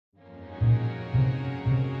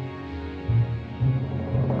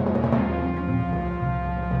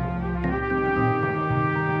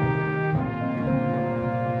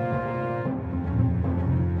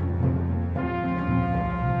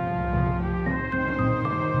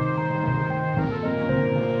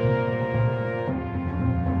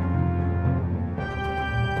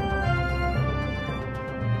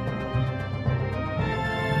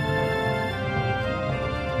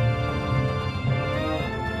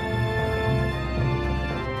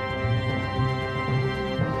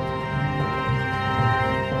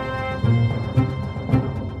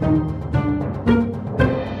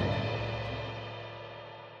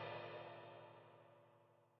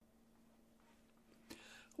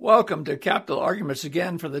Welcome to Capital Arguments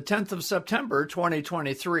again for the 10th of September,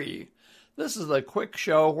 2023. This is a quick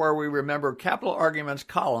show where we remember Capital Arguments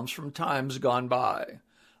columns from times gone by.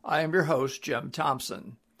 I am your host, Jim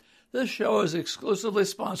Thompson. This show is exclusively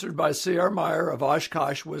sponsored by C.R. Meyer of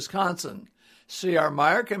Oshkosh, Wisconsin. C.R.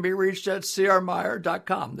 Meyer can be reached at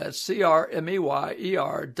crmeyer.com. That's crmeyer.com,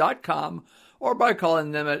 or by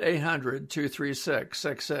calling them at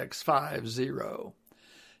 800-236-6650.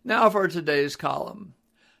 Now for today's column.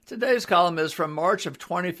 Today's column is from March of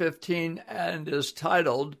 2015 and is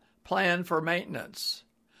titled Plan for Maintenance.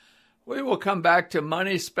 We will come back to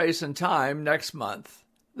money, space, and time next month.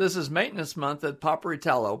 This is Maintenance Month at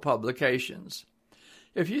Paperitalo Publications.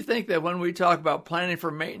 If you think that when we talk about planning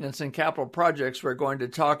for maintenance and capital projects, we're going to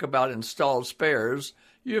talk about installed spares,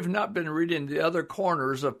 you have not been reading the other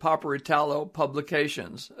corners of Paperitalo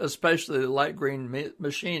Publications, especially the Light Green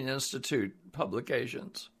Machine Institute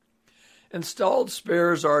publications. Installed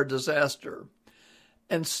spares are a disaster.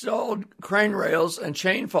 Installed crane rails and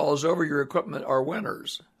chain falls over your equipment are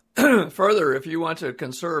winners. Further, if you want to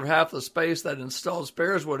conserve half the space that installed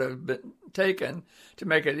spares would have been taken to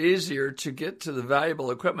make it easier to get to the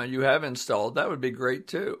valuable equipment you have installed, that would be great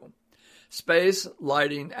too. Space,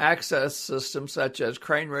 lighting, access systems such as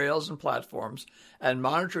crane rails and platforms, and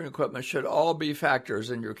monitoring equipment should all be factors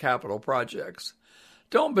in your capital projects.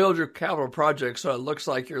 Don't build your capital project so it looks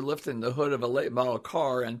like you're lifting the hood of a late model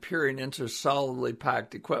car and peering into solidly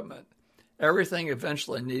packed equipment. Everything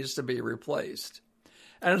eventually needs to be replaced.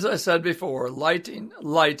 And as I said before, lighting.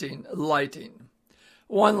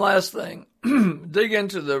 One last thing, dig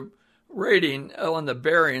into the rating on the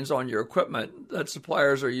bearings on your equipment that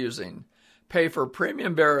suppliers are using. Pay for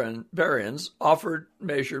premium bearings offered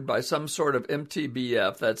measured by some sort of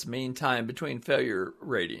MTBF, that's mean time between failure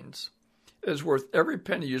ratings. It is worth every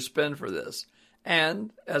penny you spend for this.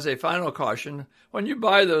 And, as a final caution, when you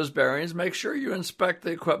buy those bearings, make sure you inspect the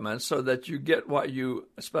equipment so that you get what you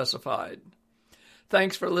specified.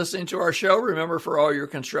 Thanks for listening to our show. Remember, for all your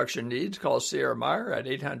construction needs, call C.R. Meyer at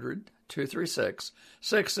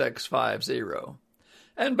 800-236-6650.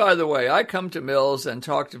 And by the way, I come to mills and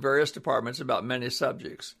talk to various departments about many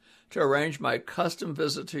subjects. To arrange my custom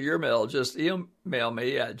visit to your mill, just email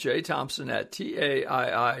me at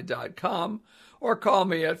jthompson@taii.com or call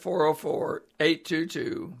me at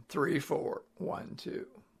 404-822-3412.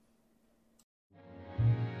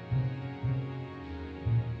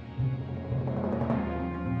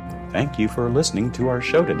 Thank you for listening to our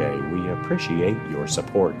show today. We appreciate your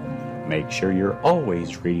support. Make sure you're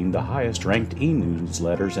always reading the highest-ranked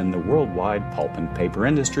e-newsletters in the worldwide pulp and paper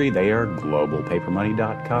industry. They are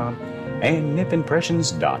globalpapermoney.com and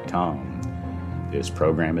nipimpressions.com. This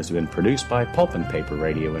program has been produced by Pulp and Paper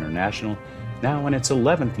Radio International, now in its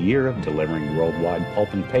 11th year of delivering worldwide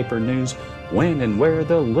pulp and paper news when and where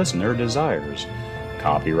the listener desires.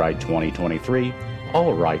 Copyright 2023,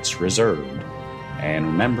 all rights reserved. And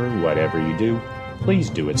remember, whatever you do, please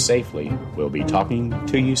do it safely. We'll be talking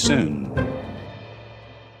to you soon.